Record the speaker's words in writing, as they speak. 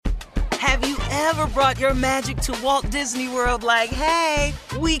Have you ever brought your magic to Walt Disney World like, hey,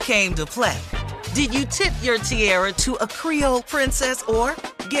 we came to play? Did you tip your tiara to a Creole princess or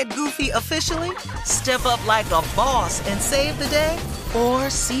get goofy officially? Step up like a boss and save the day? Or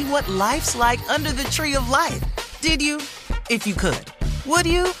see what life's like under the tree of life? Did you? If you could. Would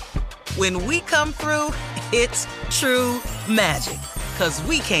you? When we come through, it's true magic. 'Cause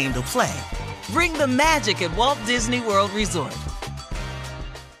we came to play. Bring the magic at Walt Disney World Resort.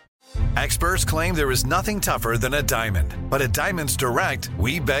 Experts claim there is nothing tougher than a diamond. But at Diamonds Direct,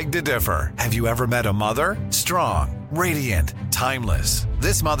 we beg to differ. Have you ever met a mother? Strong, radiant, timeless.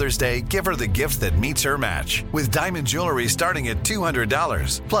 This Mother's Day, give her the gift that meets her match. With diamond jewelry starting at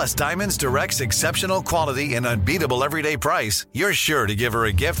 $200. Plus Diamonds Direct's exceptional quality and unbeatable everyday price, you're sure to give her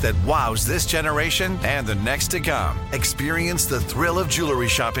a gift that wows this generation and the next to come. Experience the thrill of jewelry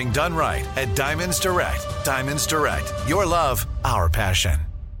shopping done right at Diamonds Direct. Diamonds Direct. Your love, our passion.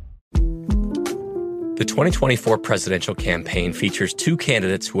 The 2024 presidential campaign features two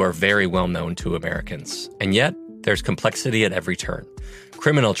candidates who are very well known to Americans. And yet, there's complexity at every turn.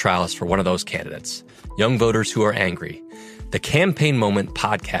 Criminal trials for one of those candidates. Young voters who are angry. The Campaign Moment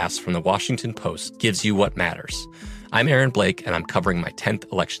podcast from the Washington Post gives you what matters. I'm Aaron Blake, and I'm covering my 10th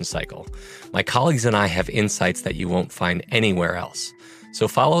election cycle. My colleagues and I have insights that you won't find anywhere else. So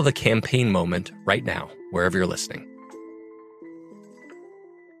follow The Campaign Moment right now, wherever you're listening.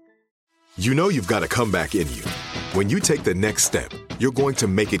 You know you've got a comeback in you. When you take the next step, you're going to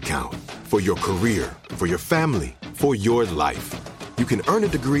make it count. For your career, for your family, for your life. You can earn a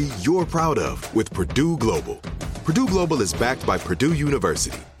degree you're proud of with Purdue Global. Purdue Global is backed by Purdue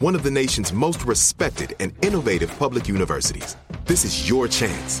University, one of the nation's most respected and innovative public universities. This is your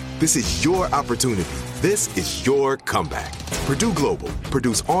chance. This is your opportunity. This is your comeback. Purdue Global,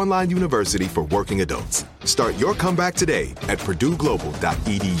 Purdue's online university for working adults. Start your comeback today at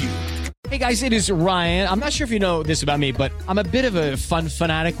purdueglobal.edu. Hey guys, it is Ryan. I'm not sure if you know this about me, but I'm a bit of a fun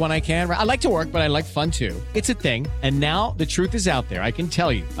fanatic when I can. I like to work, but I like fun too. It's a thing. And now the truth is out there. I can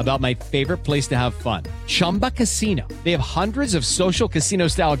tell you about my favorite place to have fun. Chumba Casino. They have hundreds of social casino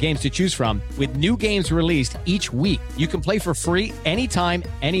style games to choose from with new games released each week. You can play for free anytime,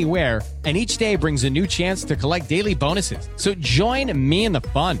 anywhere. And each day brings a new chance to collect daily bonuses. So join me in the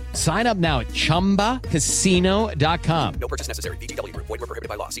fun. Sign up now at ChumbaCasino.com. No purchase necessary. VGW Group. Void where prohibited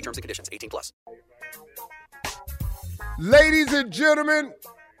by law. See terms and conditions. 18+. Ladies and gentlemen,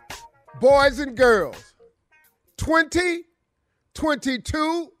 boys and girls,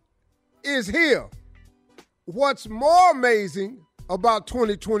 2022 is here. What's more amazing about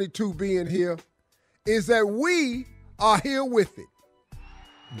 2022 being here is that we are here with it.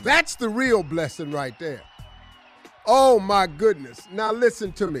 That's the real blessing right there. Oh, my goodness. Now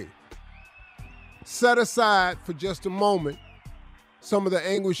listen to me. Set aside for just a moment some of the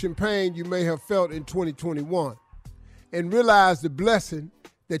anguish and pain you may have felt in 2021 and realize the blessing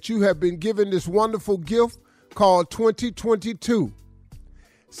that you have been given this wonderful gift called 2022.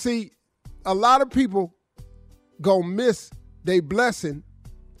 See, a lot of people gonna miss their blessing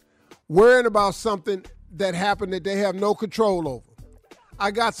worrying about something that happened that they have no control over. I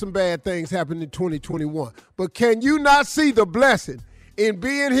got some bad things happening in 2021, but can you not see the blessing in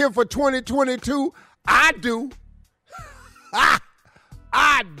being here for 2022? I do.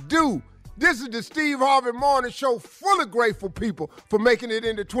 I do. This is the Steve Harvey Morning Show full of grateful people for making it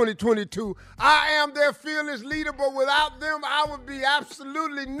into 2022. I am their fearless leader, but without them, I would be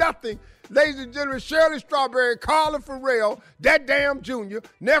absolutely nothing. Ladies and gentlemen, Shirley Strawberry, Carla Farrell, that damn Junior,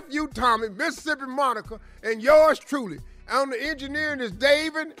 Nephew Tommy, Mississippi Monica, and yours truly. On the engineering is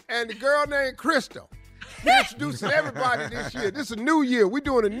David and the girl named Crystal. We're introducing everybody this year. This is a new year. We're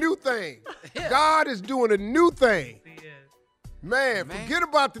doing a new thing. God is doing a new thing. Man, forget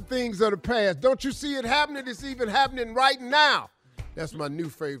about the things of the past. Don't you see it happening? It's even happening right now. That's my new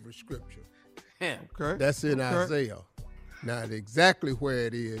favorite scripture. Yeah. Okay. That's in Isaiah. Now, exactly where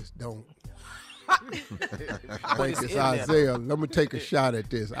it is, don't. I think it's Isaiah. Let me take a shot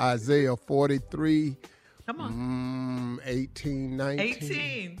at this. Isaiah 43. Come on. 18, 19.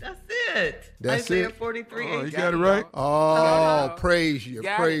 18. That's it. That's Isaiah it? 43. Oh, 18. you got it right? Oh, praise you.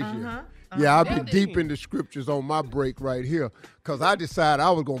 Praise you. Yeah, I've been deep in the scriptures on my break right here because I decided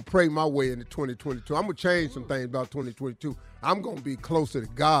I was going to pray my way into 2022. I'm going to change some things about 2022. I'm going to be closer to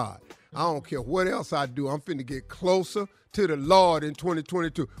God. I don't care what else I do. I'm finna get closer to the Lord in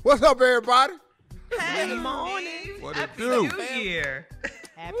 2022. What's up, everybody? Hey, good morning. What Happy it do? New Year.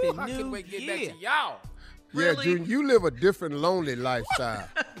 Happy New Year. I can't wait to get back to y'all. Yeah, Junior, you live a different lonely lifestyle.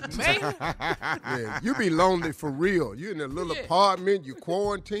 Man. Yeah, you be lonely for real. You in a little apartment, you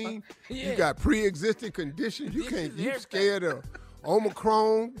quarantine, you got pre-existing conditions. You scared of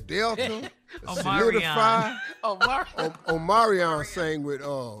Omicron, Delta, Solidify. Omarion sang with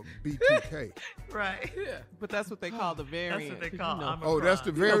B2K. Right. Yeah. But that's what they call the variant. That's what they call Omicron. Oh, that's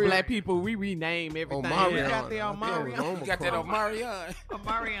the variant? Black people, we rename everything. Omarion. You got the Omarion. You got that Omarion.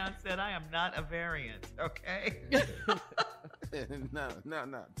 Omarion said, I am not a variant, okay? No.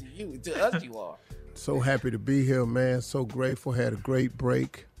 To us, you are. So happy to be here, man. So grateful. Had a great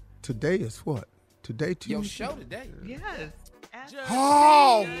break. Today is what? Today, Tuesday? Your show today. Yes.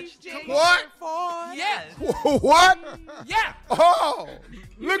 Oh, what? Yes. What? Yeah. Oh,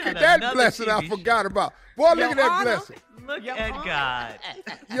 You look got at that another blessing I TV forgot about. Boy, look at that blessing. Look at God.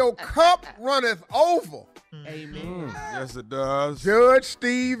 Your cup runneth over. Amen. Yes, it does. Judge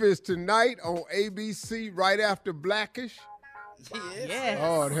Steve is tonight on ABC right after Blackish. Yes.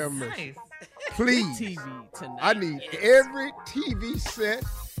 Lord have mercy. Nice. Please, TV tonight. I need every TV set,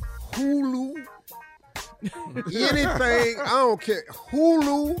 Hulu, anything, I don't care.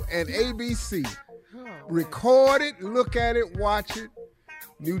 Hulu and ABC. Record it, look at it, watch it.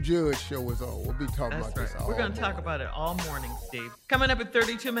 New Judge show is on. We'll be talking That's about right. this all We're going to morning. talk about it all morning, Steve. Coming up at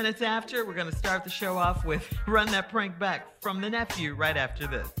 32 minutes after, we're going to start the show off with Run That Prank Back from the nephew right after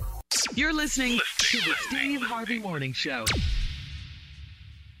this. You're listening to the Steve Harvey Morning Show.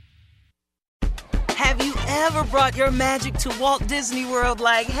 Have you ever brought your magic to Walt Disney World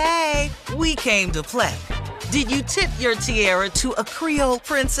like, hey, we came to play? Did you tip your tiara to a Creole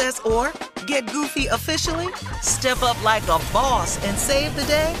princess or get goofy officially? Step up like a boss and save the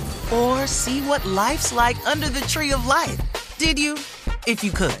day? Or see what life's like under the tree of life? Did you? If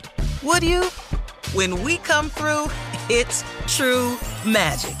you could. Would you? When we come through, it's true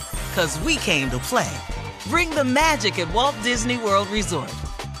magic. 'Cause we came to play. Bring the magic at Walt Disney World Resort.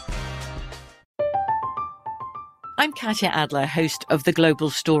 I'm Katya Adler, host of The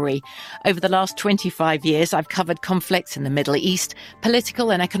Global Story. Over the last 25 years, I've covered conflicts in the Middle East,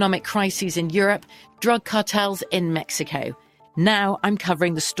 political and economic crises in Europe, drug cartels in Mexico. Now I'm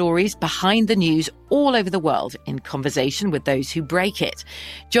covering the stories behind the news all over the world in conversation with those who break it.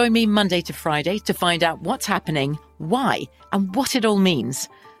 Join me Monday to Friday to find out what's happening, why, and what it all means.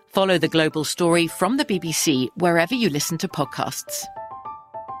 Follow The Global Story from the BBC wherever you listen to podcasts.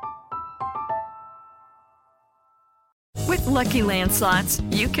 With Lucky Land Slots,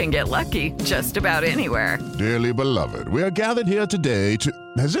 you can get lucky just about anywhere. Dearly beloved, we are gathered here today to...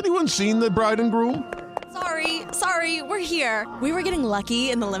 Has anyone seen the bride and groom? Sorry, we're here. We were getting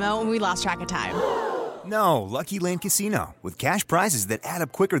lucky in the limo and we lost track of time. No, Lucky Land Casino, with cash prizes that add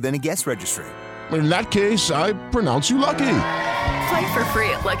up quicker than a guest registry. In that case, I pronounce you lucky. Play for free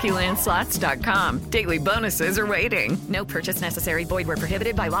at LuckyLandSlots.com. Daily bonuses are waiting. No purchase necessary. Void where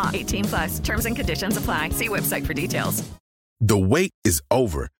prohibited by law. 18+. Terms and conditions apply. See website for details. The wait is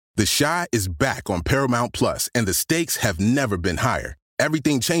over. The Chi is back on Paramount Plus, and the stakes have never been higher.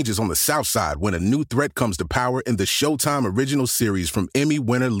 Everything changes on the South Side when a new threat comes to power in the Showtime original series from Emmy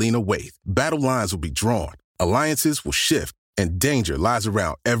winner Lena Waithe. Battle lines will be drawn, alliances will shift, and danger lies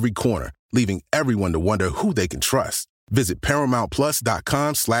around every corner, leaving everyone to wonder who they can trust. Visit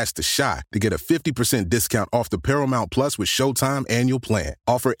ParamountPlus.com/The Chi to get a 50% discount off the Paramount Plus with Showtime annual plan.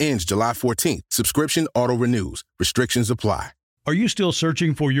 Offer ends July 14th. Subscription auto-renews. Restrictions apply. Are you still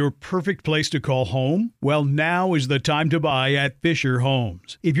searching for your perfect place to call home? Well, now is the time to buy at Fisher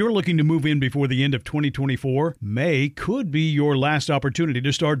Homes. If you're looking to move in before the end of 2024, May could be your last opportunity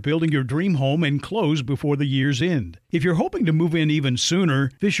to start building your dream home and close before the year's end. If you're hoping to move in even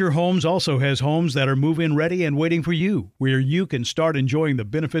sooner, Fisher Homes also has homes that are move-in ready and waiting for you, where you can start enjoying the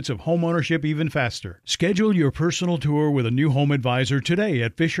benefits of homeownership even faster. Schedule your personal tour with a new home advisor today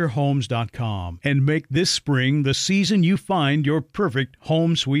at FisherHomes.com and make this spring the season you find your perfect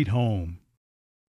home sweet home.